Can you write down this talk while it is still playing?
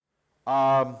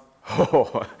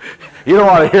Oh, you don't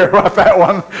want to hear about that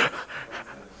one.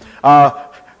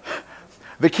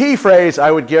 The key phrase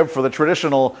I would give for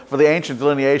the ancient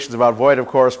delineations about void of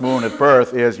course moon at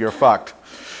birth is "you're fucked."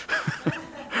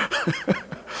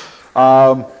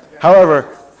 However,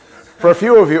 for a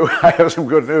few of you, I have some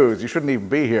good news. You shouldn't even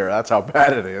be here. That's how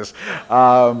bad it is.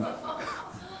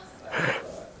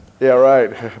 Yeah, right.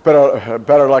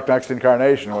 Better luck next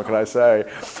incarnation. What can I say?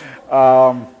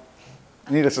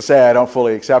 Needless to say, I don't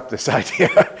fully accept this idea.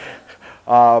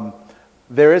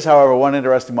 There is, however, one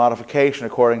interesting modification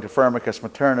according to Firmicus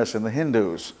Maternus in the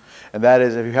Hindus, and that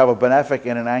is if you have a benefic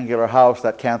in an angular house,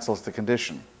 that cancels the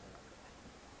condition.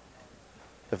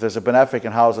 If there's a benefic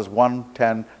in houses 1,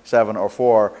 10, 7, or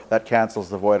 4, that cancels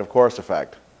the void of course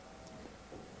effect.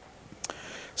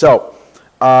 So,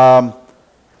 and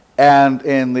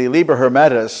in the Liber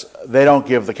Hermetis, they don't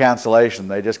give the cancellation.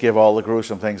 They just give all the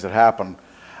gruesome things that happen.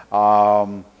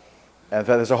 And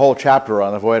there's a whole chapter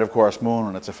on the void of course moon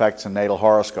and its effects in natal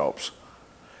horoscopes.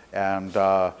 And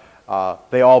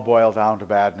they all boil down to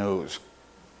bad news,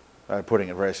 putting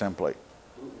it very simply.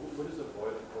 What is the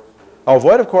void of course moon? Oh,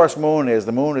 void of course moon is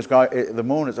the moon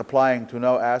is applying to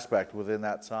no aspect within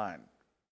that sign.